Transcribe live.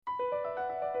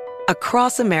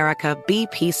Across America,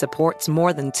 BP supports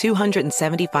more than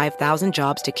 275,000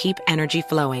 jobs to keep energy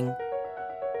flowing.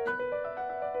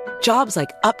 Jobs like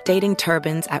updating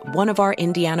turbines at one of our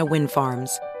Indiana wind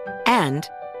farms and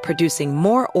producing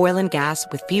more oil and gas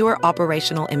with fewer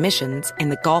operational emissions in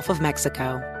the Gulf of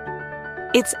Mexico.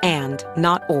 It's and,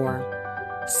 not or.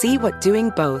 See what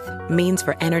doing both means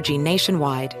for energy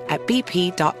nationwide at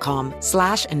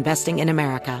bp.com/investing in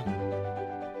America.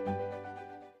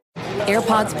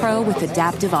 AirPods Pro with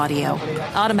adaptive audio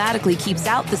automatically keeps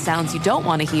out the sounds you don't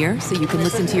want to hear so you can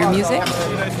listen to your music,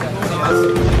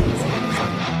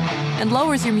 and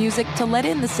lowers your music to let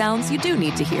in the sounds you do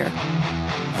need to hear.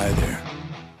 Hi there.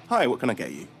 Hi, what can I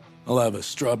get you? I'll have a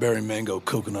strawberry mango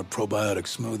coconut probiotic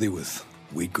smoothie with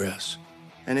wheatgrass.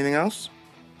 Anything else?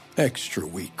 Extra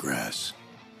wheatgrass.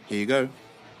 Here you go.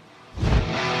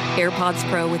 AirPods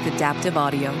Pro with adaptive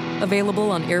audio. Available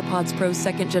on AirPods Pro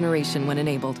 2nd generation when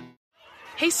enabled.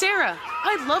 Hey Sarah,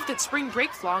 I loved that spring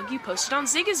break vlog you posted on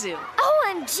Zigazoo.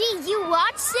 OMG, you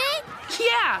watched it?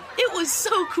 Yeah, it was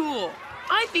so cool.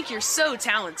 I think you're so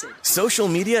talented. Social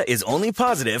media is only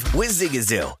positive with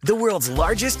Zigazoo, the world's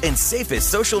largest and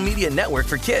safest social media network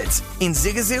for kids. In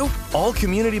Zigazoo, all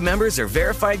community members are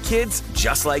verified kids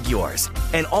just like yours,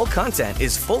 and all content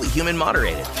is fully human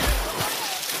moderated.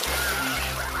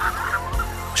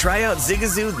 Try out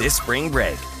Zigazoo this spring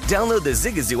break. Download the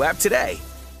Zigazoo app today.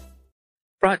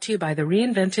 Brought to you by the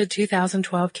reinvented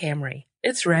 2012 Camry.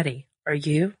 It's ready. Are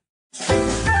you?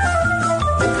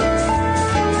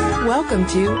 Welcome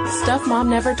to Stuff Mom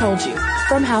Never Told You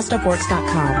from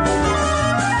HowStuffWorks.com.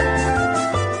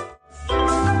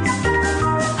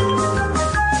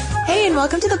 Hey, and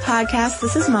welcome to the podcast.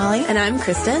 This is Molly. And I'm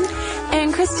Kristen.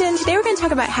 And Kristen, today we're going to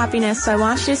talk about happiness, so I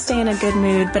want you to stay in a good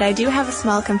mood, but I do have a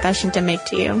small confession to make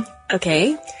to you.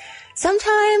 Okay.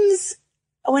 Sometimes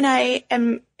when I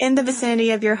am in the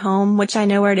vicinity of your home, which I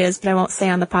know where it is, but I won't say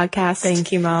on the podcast.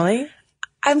 Thank you, Molly.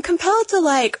 I'm compelled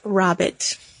to, rob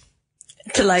it.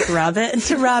 To rob it?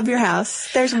 To rob your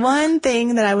house. There's one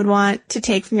thing that I would want to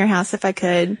take from your house if I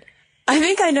could. I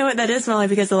think I know what that is, Molly,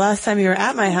 because the last time you were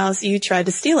at my house, you tried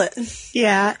to steal it.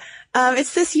 Yeah.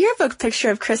 It's this yearbook picture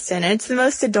of Kristen, and it's the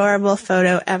most adorable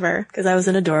photo ever. Because I was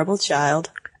an adorable child.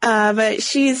 But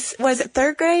was it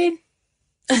third grade?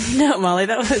 No, Molly,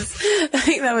 I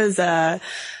think that was,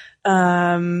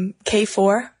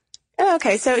 K4. Oh,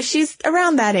 okay, so she's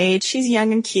around that age. She's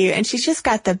young and cute, and she's just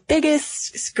got the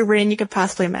biggest grin you could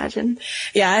possibly imagine.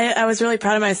 Yeah, I was really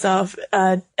proud of myself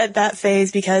at that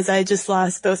phase because I just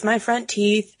lost both my front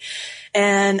teeth,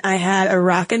 and I had a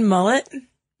rockin' mullet.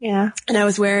 Yeah. And I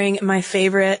was wearing my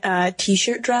favorite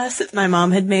t-shirt dress that my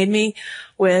mom had made me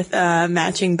with a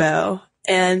matching bow.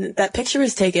 And that picture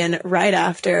was taken right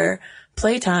after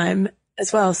playtime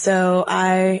as well. So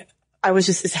I was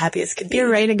just as happy as could be. You're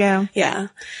ready to go. Yeah.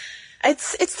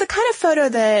 It's the kind of photo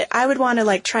that I would want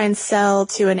to try and sell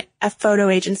to a photo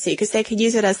agency because they could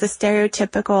use it as the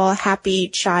stereotypical happy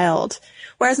child.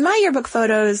 Whereas my yearbook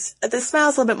photos, the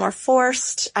smile's a little bit more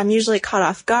forced. I'm usually caught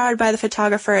off guard by the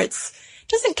photographer. It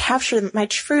doesn't capture my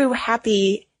true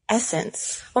happy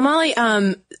essence. Well, Molly,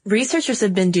 researchers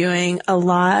have been doing a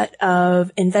lot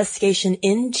of investigation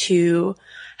into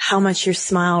how much your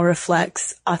smile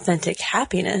reflects authentic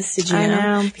happiness. Did you know? I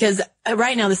know. Because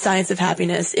right now the science of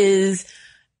happiness is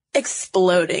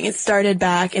exploding. It started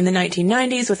back in the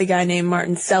 1990s with a guy named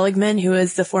Martin Seligman, who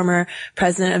is the former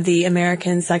president of the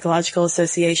American Psychological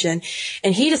Association.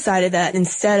 And he decided that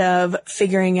instead of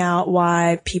figuring out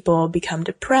why people become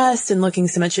depressed and looking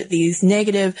so much at these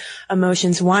negative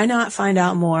emotions, why not find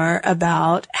out more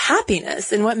about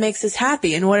happiness and what makes us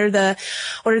happy and what are the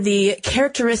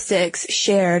characteristics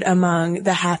shared among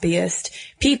the happiest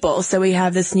people. So we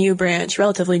have this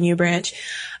relatively new branch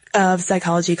of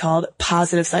psychology called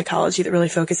positive psychology that really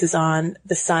focuses on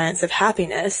the science of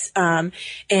happiness. And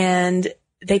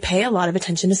they pay a lot of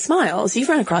attention to smiles. You've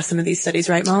run across some of these studies,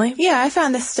 right, Molly? Yeah, I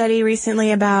found this study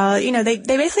recently about, they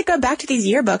basically go back to these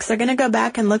yearbooks. They're going to go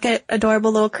back and look at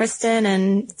adorable little Kristen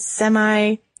and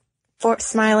smiling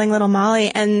little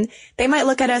Molly, and they might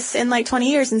look at us in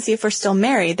 20 years and see if we're still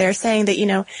married. They're saying that,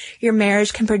 your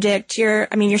marriage can predict your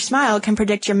smile can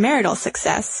predict your marital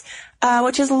success.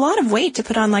 Which is a lot of weight to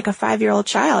put on a 5-year-old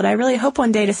child. I really hope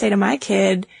one day to say to my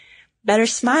kid, better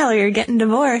smile or you're getting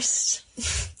divorced.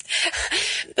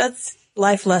 That's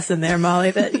life lesson there,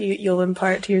 Molly, that you'll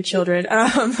impart to your children.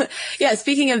 Yeah,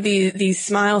 speaking of these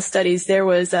smile studies, there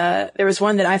was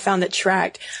one that I found that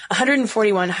tracked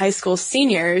 141 high school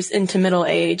seniors into middle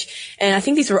age. And I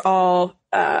think these were all,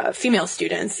 female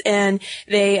students, and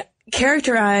they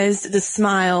characterized the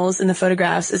smiles in the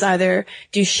photographs as either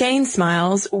Duchenne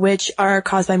smiles, which are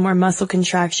caused by more muscle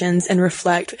contractions and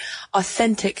reflect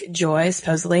authentic joy,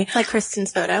 supposedly. Like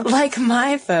Kristen's photo. Like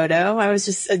my photo. I was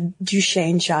just a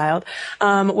Duchenne child.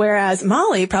 Whereas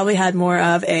Molly probably had more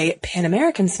of a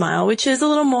Pan-American smile, which is a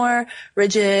little more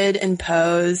rigid and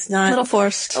posed. Not a little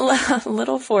forced. A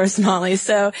little forced, Molly.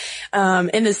 So,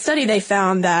 in the study, they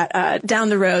found that, down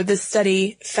the road, this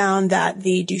study found that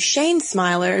the Duchenne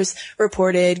smilers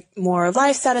reported more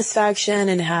life satisfaction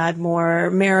and had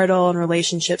more marital and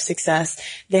relationship success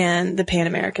than the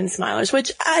Pan-American smilers,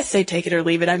 which I say take it or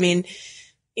leave it. I mean,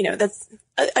 that's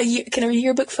can a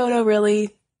yearbook photo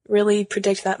really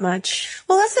predict that much?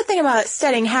 Well, that's the thing about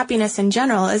studying happiness in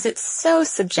general is it's so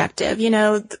subjective.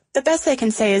 The best they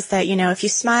can say is that, if you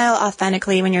smile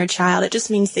authentically when you're a child, it just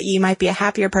means that you might be a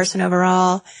happier person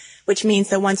overall, which means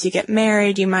that once you get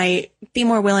married, you might be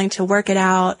more willing to work it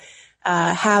out,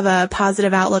 have a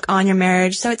positive outlook on your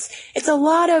marriage. So it's a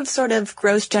lot of sort of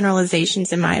gross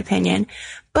generalizations in my opinion.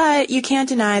 But you can't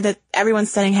deny that everyone's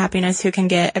studying happiness who can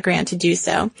get a grant to do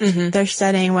so. Mm-hmm. They're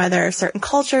studying whether certain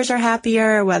cultures are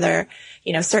happier, whether,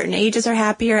 certain ages are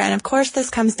happier. And of course, this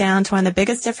comes down to one of the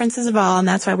biggest differences of all, and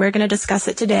that's why we're going to discuss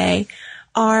it today.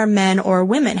 Are men or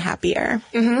women happier?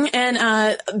 Mm-hmm.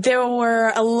 And there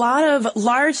were a lot of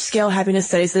large-scale happiness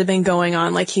studies that have been going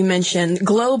on, like you mentioned,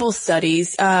 global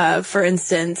studies. For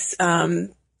instance,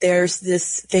 there's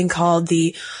this thing called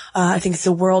I think it's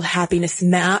the World Happiness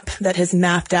Map that has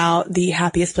mapped out the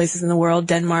happiest places in the world.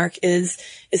 Denmark is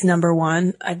number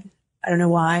one. I don't know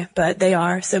why, but they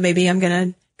are. So maybe I'm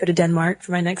gonna go to Denmark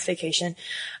for my next vacation.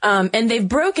 And they've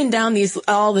broken down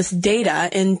all this data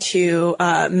into,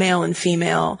 male and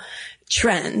female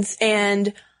trends.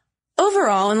 And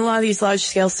overall, in a lot of these large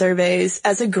scale surveys,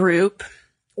 as a group,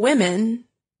 women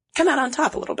come out on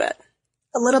top a little bit.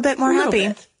 A little bit more happy.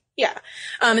 Bit. Yeah.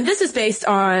 And this is based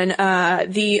on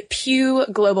the Pew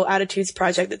Global Attitudes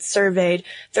Project that surveyed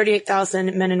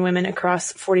 38,000 men and women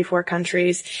across 44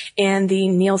 countries, and the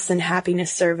Nielsen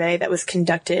Happiness Survey that was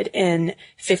conducted in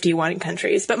 51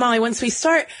 countries. But Molly, once we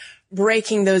start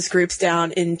breaking those groups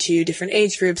down into different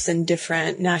age groups and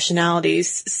different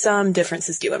nationalities, some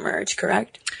differences do emerge,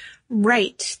 correct?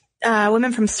 Right.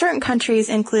 Women from certain countries,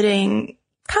 including,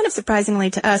 kind of surprisingly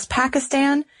to us,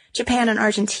 Pakistan, Japan, and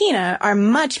Argentina, are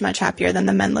much, much happier than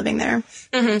the men living there.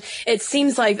 Mm-hmm. It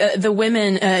seems like the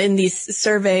women in these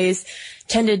surveys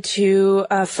tended to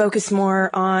focus more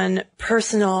on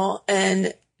personal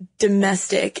and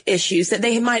domestic issues that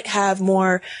they might have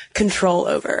more control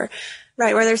over.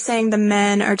 Right, where they're saying the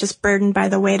men are just burdened by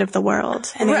the weight of the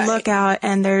world. And they look out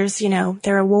and there's,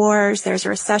 there are wars, there's a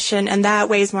recession, and that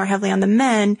weighs more heavily on the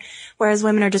men, whereas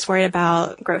women are just worried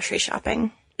about grocery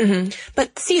shopping. Mm-hmm.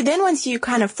 But see, then once you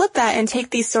kind of flip that and take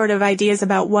these sort of ideas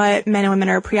about what men and women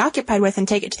are preoccupied with and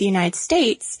take it to the United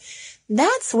States,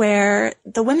 that's where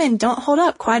the women don't hold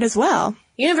up quite as well.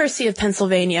 University of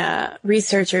Pennsylvania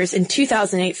researchers in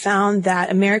 2008 found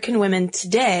that American women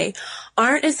today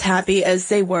aren't as happy as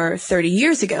they were 30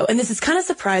 years ago. And this is kind of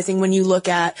surprising when you look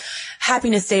at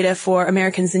happiness data for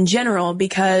Americans in general,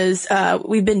 because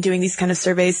we've been doing these kind of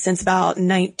surveys since about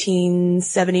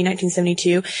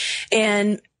 1972.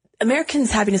 And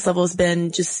Americans' happiness level has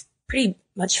been just pretty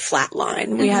much flatline.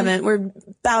 Mm-hmm. We're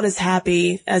about as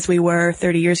happy as we were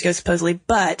 30 years ago, supposedly,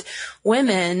 but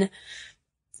women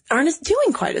aren't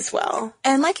doing quite as well.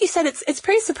 And like you said, it's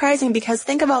pretty surprising because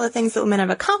think of all the things that women have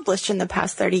accomplished in the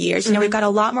past 30 years. Mm-hmm. We've got a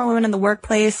lot more women in the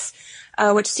workplace,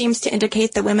 which seems to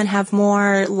indicate that women have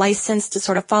more license to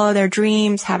sort of follow their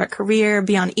dreams, have a career,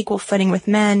 be on equal footing with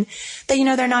men,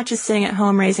 that, they're not just sitting at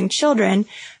home raising children.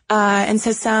 And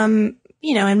so some,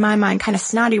 in my mind, kind of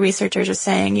snotty researchers are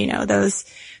saying, those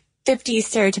 50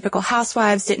 stereotypical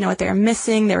housewives didn't know what they were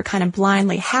missing. They were kind of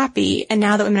blindly happy. And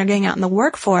now that women are getting out in the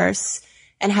workforce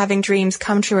and having dreams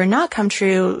come true or not come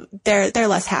true, they're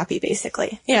less happy,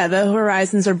 basically. Yeah, the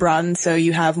horizons are broadened, so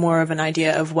you have more of an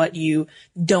idea of what you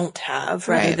don't have,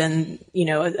 rather than,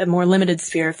 a more limited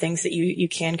sphere of things that you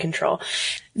can control.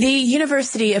 The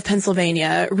University of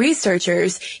Pennsylvania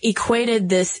researchers equated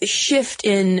this shift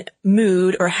in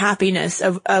mood or happiness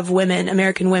of women,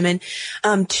 American women,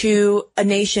 to a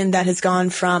nation that has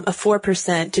gone from a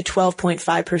 4% to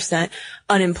 12.5%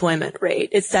 unemployment rate.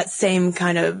 It's that same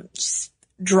kind of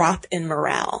drop in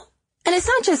morale. And it's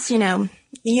not just, the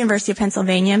University of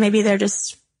Pennsylvania. Maybe they're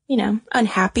just,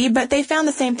 unhappy, but they found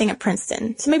the same thing at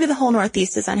Princeton. So maybe the whole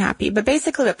Northeast is unhappy. But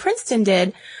basically what Princeton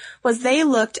did was they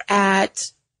looked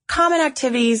at common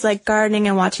activities like gardening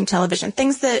and watching television,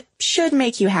 things that should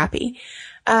make you happy,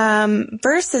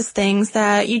 versus things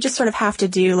that you just sort of have to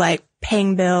do, like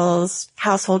paying bills,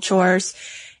 household chores.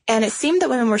 And it seemed that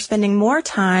women were spending more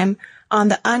time on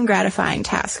the ungratifying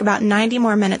task, about 90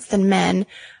 more minutes than men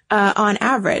on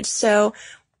average. So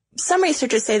some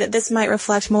researchers say that this might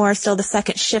reflect more still the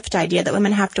second shift idea, that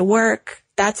women have to work.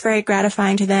 That's very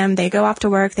gratifying to them. They go off to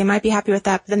work. They might be happy with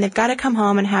that, but then they've got to come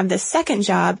home and have this second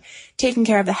job taking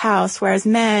care of the house, whereas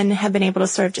men have been able to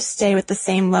sort of just stay with the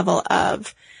same level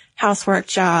of housework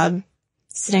job,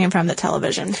 sitting in front of the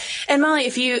television. And Molly,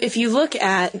 if you look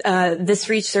at this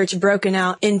research broken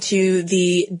out into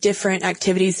the different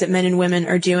activities that men and women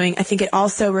are doing, I think it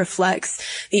also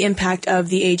reflects the impact of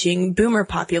the aging boomer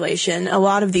population. A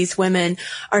lot of these women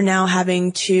are now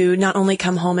having to not only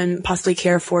come home and possibly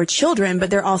care for children, but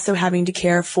they're also having to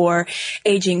care for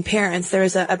aging parents. There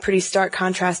is a pretty stark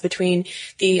contrast between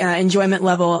the enjoyment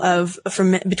level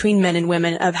between men and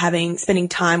women of spending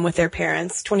time with their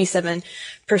parents. 27%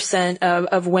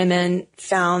 of women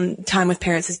found time with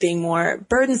parents as being more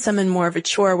burdensome and more of a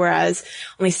chore, whereas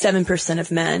only 7%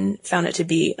 of men found it to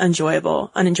be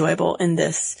unenjoyable in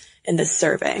this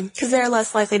survey. Because they're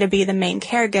less likely to be the main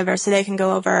caregiver, so they can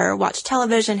go over, watch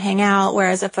television, hang out,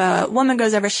 whereas if a woman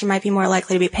goes over, she might be more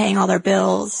likely to be paying all their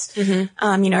bills,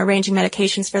 arranging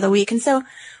medications for the week. And so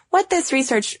what this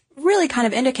research really kind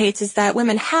of indicates is that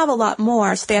women have a lot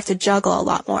more, so they have to juggle a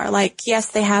lot more. Like, yes,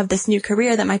 they have this new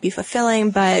career that might be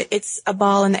fulfilling, but it's a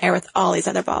ball in the air with all these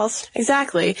other balls.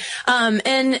 Exactly.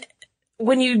 And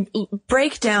when you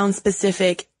break down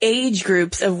specific age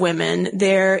groups of women,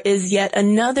 there is yet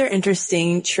another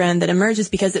interesting trend that emerges,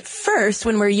 because at first,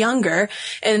 when we're younger,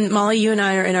 and Molly, you and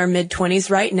I are in our mid-20s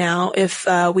right now, if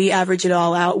we average it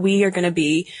all out, we are going to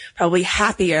be probably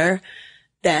happier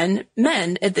than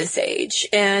men at this age.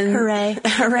 And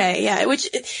hooray, yeah.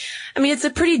 It's a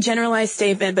pretty generalized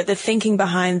statement, but the thinking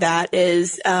behind that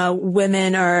is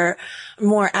women are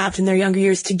more apt in their younger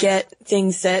years to get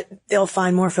things that they'll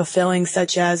find more fulfilling,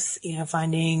 such as,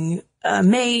 finding a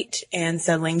mate and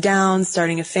settling down,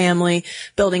 starting a family,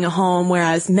 building a home,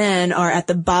 whereas men are at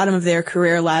the bottom of their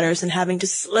career ladders and having to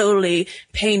slowly,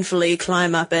 painfully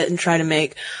climb up it and try to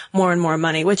make more and more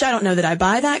money, which I don't know that I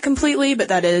buy that completely, but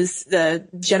that is the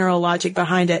general logic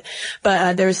behind it.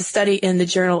 But there was a study in the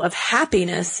Journal of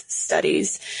Happiness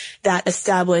Studies that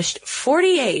established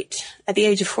at the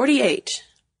age of 48,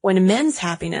 when men's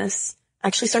happiness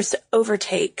actually starts to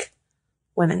overtake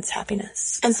women's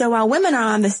happiness. And so while women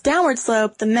are on this downward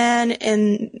slope, the men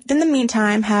in the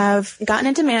meantime have gotten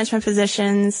into management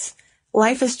positions.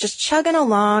 Life is just chugging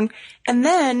along. And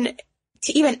then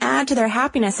to even add to their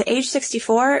happiness, at age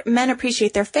 64, men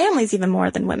appreciate their families even more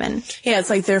than women. Yeah,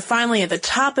 it's like they're finally at the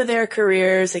top of their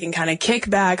careers. They can kind of kick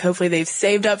back. Hopefully they've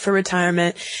saved up for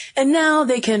retirement. And now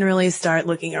they can really start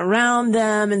looking around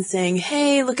them and saying,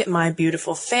 hey, look at my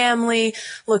beautiful family.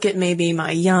 Look at maybe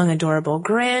my young, adorable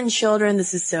grandchildren.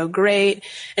 This is so great.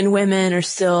 And women are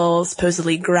still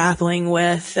supposedly grappling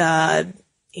with,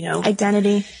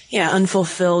 identity. Yeah,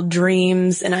 unfulfilled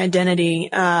dreams and identity.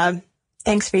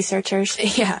 Thanks, researchers.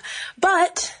 Yeah.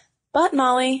 But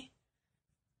Molly,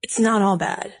 it's not all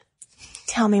bad.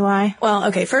 Tell me why. Well,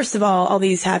 okay, first of all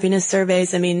these happiness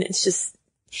surveys, it's just,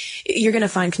 you're going to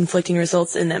find conflicting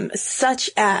results in them,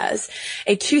 such as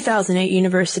a 2008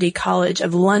 University College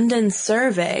of London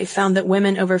survey found that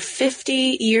women over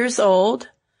 50 years old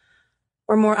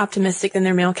were more optimistic than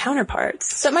their male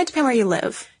counterparts. So it might depend where you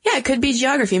live. Yeah, it could be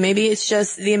geography. Maybe it's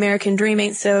just the American dream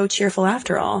ain't so cheerful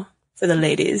after all. For the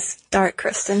ladies. Dark,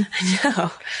 Kristen. I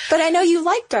know. But I know you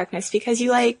like darkness because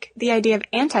you like the idea of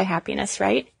anti-happiness,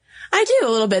 right? I do a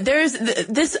little bit. There's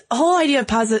this whole idea of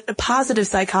positive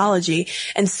psychology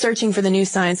and searching for the new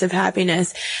science of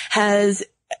happiness has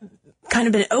kind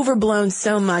of been overblown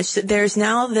so much that there's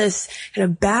now this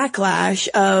kind of backlash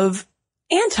of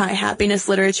anti-happiness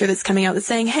literature that's coming out that's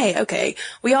saying, hey, okay,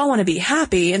 we all want to be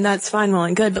happy and that's fine, well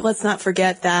and good, but let's not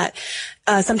forget that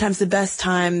sometimes the best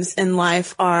times in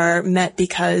life are met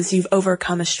because you've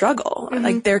overcome a struggle. Mm-hmm.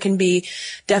 Like there can be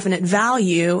definite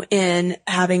value in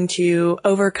having to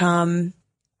overcome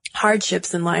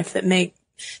hardships in life that make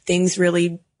things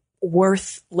really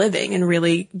worth living and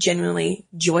really genuinely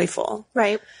joyful.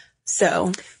 Right.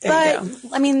 So, there you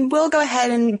go. We'll go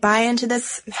ahead and buy into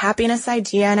this happiness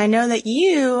idea. And I know that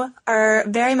you are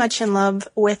very much in love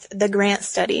with the Grant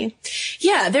study.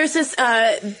 Yeah, there's this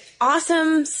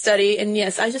awesome study. And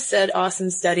yes, I just said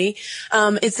awesome study.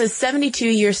 It's a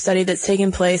 72-year study that's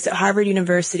taken place at Harvard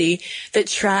University that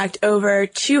tracked over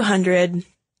 200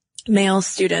 male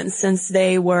students since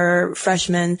they were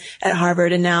freshmen at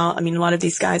Harvard. And now, a lot of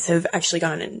these guys have actually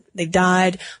gone and they've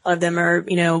died. A lot of them are,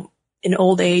 in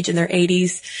old age, in their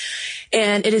 80s.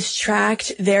 And it has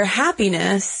tracked their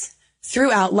happiness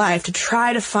throughout life to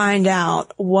try to find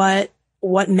out what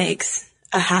makes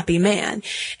a happy man.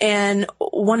 And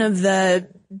one of the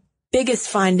biggest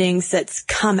findings that's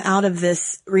come out of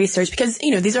this research, because,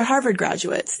 these are Harvard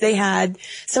graduates.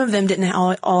 Some of them didn't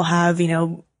all have,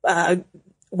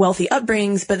 wealthy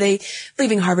upbringings, but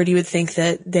leaving Harvard, you would think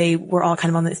that they were all kind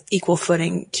of on this equal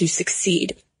footing to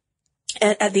succeed.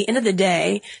 And at the end of the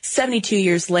day, 72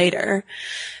 years later,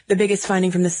 the biggest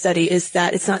finding from the study is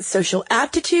that it's not social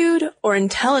aptitude or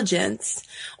intelligence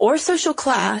or social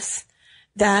class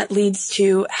that leads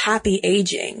to happy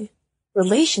aging.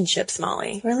 Relationships,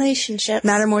 Molly. Relationships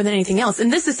matter more than anything else.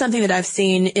 And this is something that I've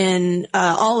seen in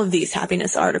all of these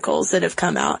happiness articles that have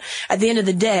come out. At the end of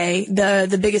the day,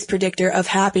 the biggest predictor of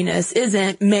happiness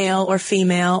isn't male or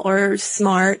female or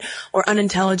smart or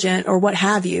unintelligent or what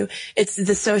have you. It's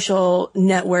the social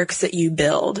networks that you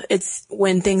build. It's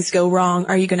when things go wrong,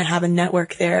 are you going to have a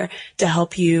network there to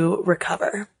help you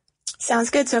recover? Sounds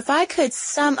good. So if I could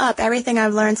sum up everything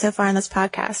I've learned so far in this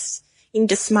podcast, you need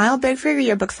to smile big for your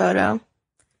yearbook photo.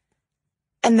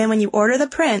 And then when you order the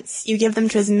prints, you give them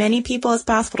to as many people as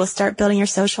possible to start building your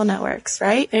social networks,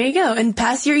 right? There you go. And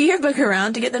pass your yearbook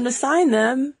around to get them to sign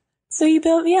them. So you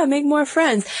make more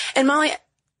friends. And Molly,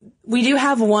 we do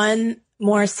have one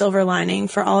more silver lining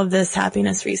for all of this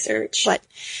happiness research. What?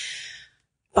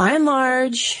 By and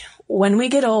large, when we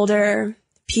get older,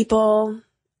 people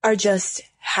are just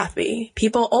happy.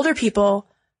 Older people,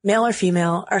 male or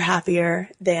female, are happier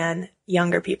than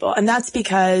younger people. And that's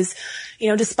because,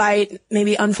 despite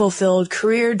maybe unfulfilled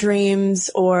career dreams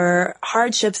or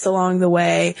hardships along the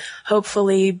way,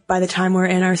 hopefully by the time we're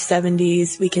in our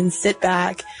 70s, we can sit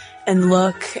back and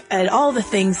look at all the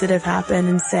things that have happened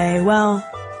and say, well,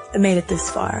 I made it this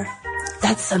far.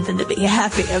 That's something to be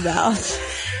happy about.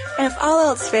 And if all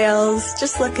else fails,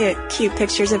 just look at cute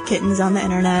pictures of kittens on the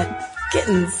internet.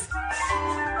 Kittens.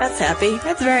 That's happy.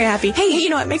 That's very happy. Hey, you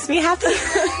know what makes me happy?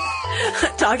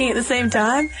 Talking at the same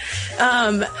time.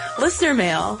 Listener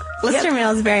mail. Listener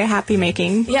mail is very happy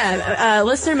making. Yeah,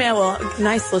 listener mail,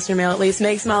 nice listener mail at least,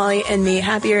 makes Molly and me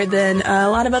happier than a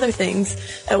lot of other things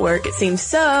at work, it seems.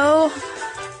 So,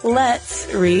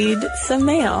 let's read some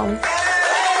mail.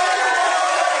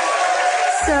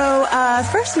 So,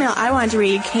 first mail I wanted to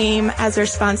read came as a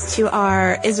response to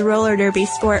our Is Roller Derby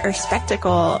Sport or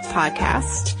Spectacle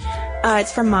podcast.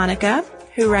 It's from Monica,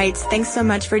 who writes, thanks so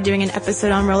much for doing an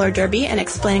episode on roller derby and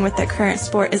explaining what the current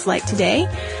sport is like today.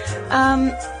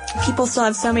 People still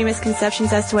have so many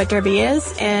misconceptions as to what derby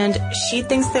is, and she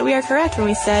thinks that we are correct when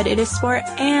we said it is sport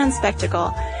and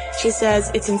spectacle. She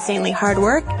says it's insanely hard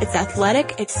work, it's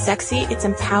athletic, it's sexy, it's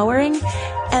empowering.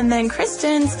 And then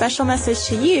Kristen, special message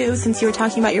to you, since you were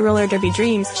talking about your roller derby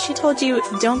dreams, she told you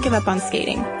don't give up on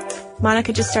skating.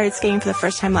 Monica just started skating for the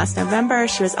first time last November.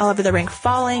 She was all over the rink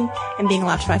falling and being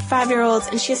laughed by 5-year-olds,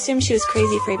 and she assumed she was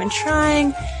crazy for even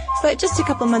trying. But just a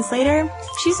couple months later,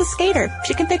 she's a skater.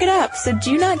 She can pick it up, so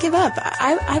do not give up.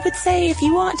 I would say if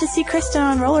you want to see Kristen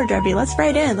on roller derby, let's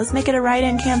write in. Let's make it a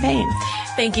write-in campaign.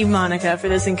 Thank you, Monica, for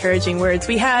those encouraging words.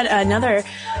 We had another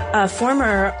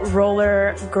former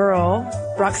roller girl,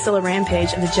 Roxilla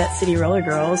Rampage of the Jet City Roller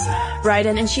Girls, write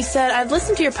in, and she said, I've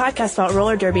listened to your podcast about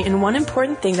roller derby, and one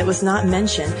important thing that was not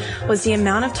mentioned was the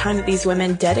amount of time that these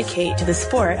women dedicate to the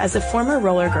sport. As a former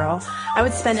roller girl, I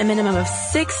would spend a minimum of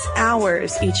 6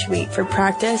 hours each week for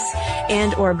practice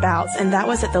and or bouts, and that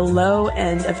was at the low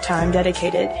end of time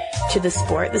dedicated to the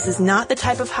sport. This is not the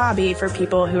type of hobby for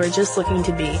people who are just looking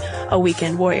to be a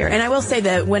weekend warrior. And I will say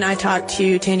that when I talked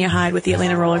to Tanya Hyde with the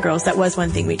Atlanta Roller Girls, that was one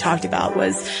thing we talked about,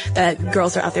 was that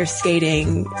girls are out there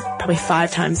skating probably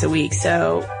 5 times a week.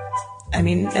 So, I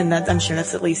mean, and that, I'm sure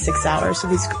that's at least 6 hours. So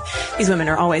these women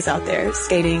are always out there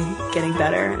skating, getting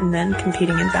better, and then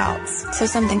competing in bouts. So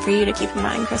something for you to keep in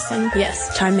mind, Kristen.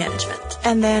 Yes, time management.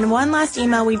 And then one last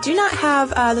email. We do not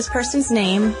have this person's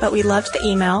name, but we loved the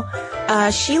email.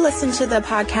 She listened to the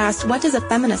podcast, What Does a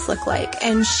Feminist Look Like?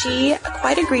 And she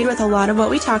quite agreed with a lot of what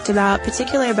we talked about,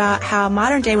 particularly about how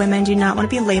modern day women do not want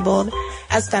to be labeled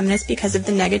as feminists because of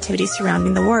the negativity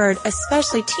surrounding the word,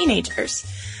 especially teenagers.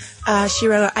 She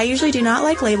wrote, I usually do not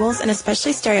like labels and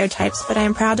especially stereotypes, but I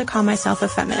am proud to call myself a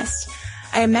feminist.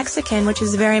 I am Mexican, which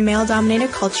is a very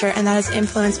male-dominated culture, and that has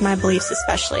influenced my beliefs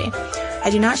especially. I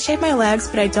do not shave my legs,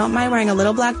 but I don't mind wearing a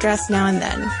little black dress now and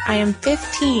then. I am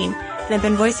 15, and I've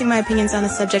been voicing my opinions on the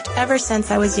subject ever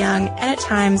since I was young, and at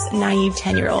times, naive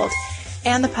 10-year-old.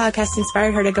 And the podcast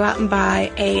inspired her to go out and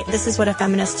buy a This Is What a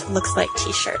Feminist Looks Like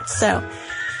t-shirt. So,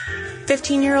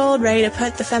 15-year-old ready to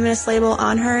put the feminist label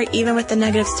on her, even with the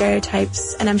negative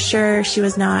stereotypes, and I'm sure she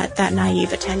was not that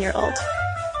naive a 10-year-old.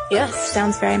 Yes.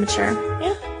 Sounds very mature.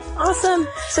 Yeah. Awesome.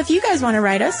 So if you guys want to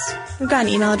write us, we've got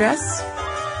an email address.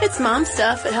 It's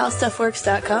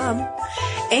momstuff@howstuffworks.com.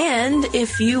 And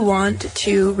if you want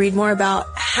to read more about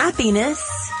happiness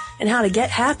and how to get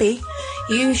happy,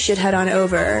 you should head on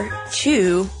over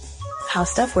to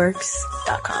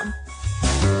howstuffworks.com.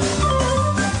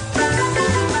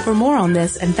 For more on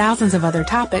this and thousands of other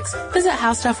topics, visit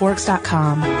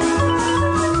howstuffworks.com.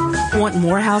 Want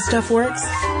more How Stuff Works?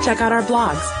 Check out our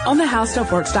blogs on the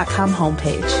howstuffworks.com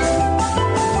homepage.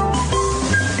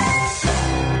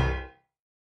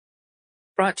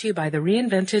 Brought to you by the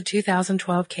reinvented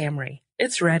 2012 Camry.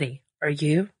 It's ready. Are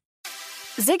you?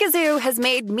 Zigazoo has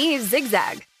made me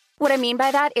zigzag. What I mean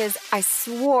by that is I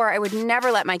swore I would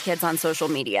never let my kids on social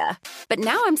media. But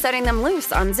now I'm setting them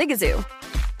loose on Zigazoo.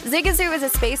 Zigazoo is a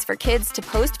space for kids to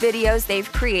post videos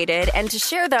they've created and to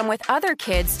share them with other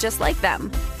kids just like them.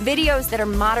 Videos that are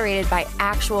moderated by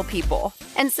actual people.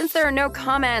 And since there are no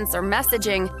comments or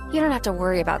messaging, you don't have to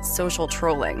worry about social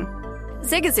trolling.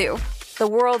 Zigazoo, the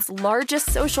world's largest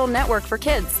social network for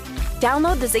kids.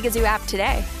 Download the Zigazoo app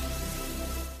today.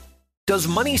 Does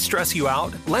money stress you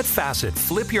out? Let Facet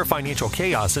flip your financial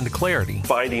chaos into clarity.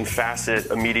 Finding Facet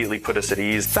immediately put us at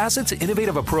ease. Facet's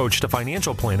innovative approach to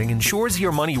financial planning ensures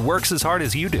your money works as hard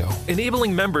as you do,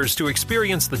 enabling members to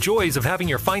experience the joys of having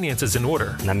your finances in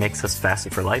order. And that makes us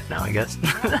Facet for life now, I guess.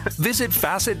 Visit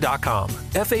Facet.com,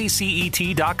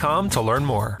 FACET.com to learn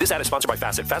more. This ad is sponsored by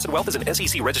Facet. Facet Wealth is an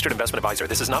SEC registered investment advisor.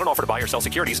 This is not an offer to buy or sell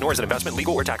securities, nor is it investment,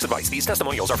 legal, or tax advice. These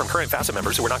testimonials are from current Facet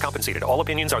members who are not compensated. All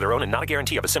opinions are their own and not a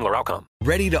guarantee of a similar outcome.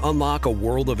 Ready to unlock a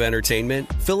world of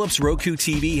entertainment? Philips Roku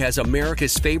TV has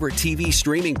America's favorite TV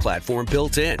streaming platform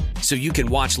built in, so you can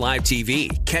watch live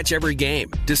TV, catch every game,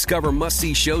 discover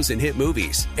must-see shows and hit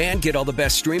movies, and get all the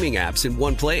best streaming apps in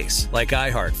one place, like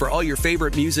iHeart for all your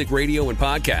favorite music, radio, and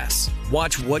podcasts.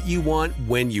 Watch what you want,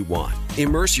 when you want.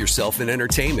 Immerse yourself in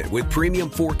entertainment with premium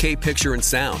 4K picture and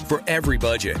sound for every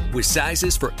budget, with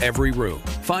sizes for every room.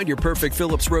 Find your perfect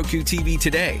Philips Roku TV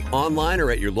today, online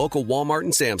or at your local Walmart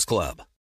and Sam's Club.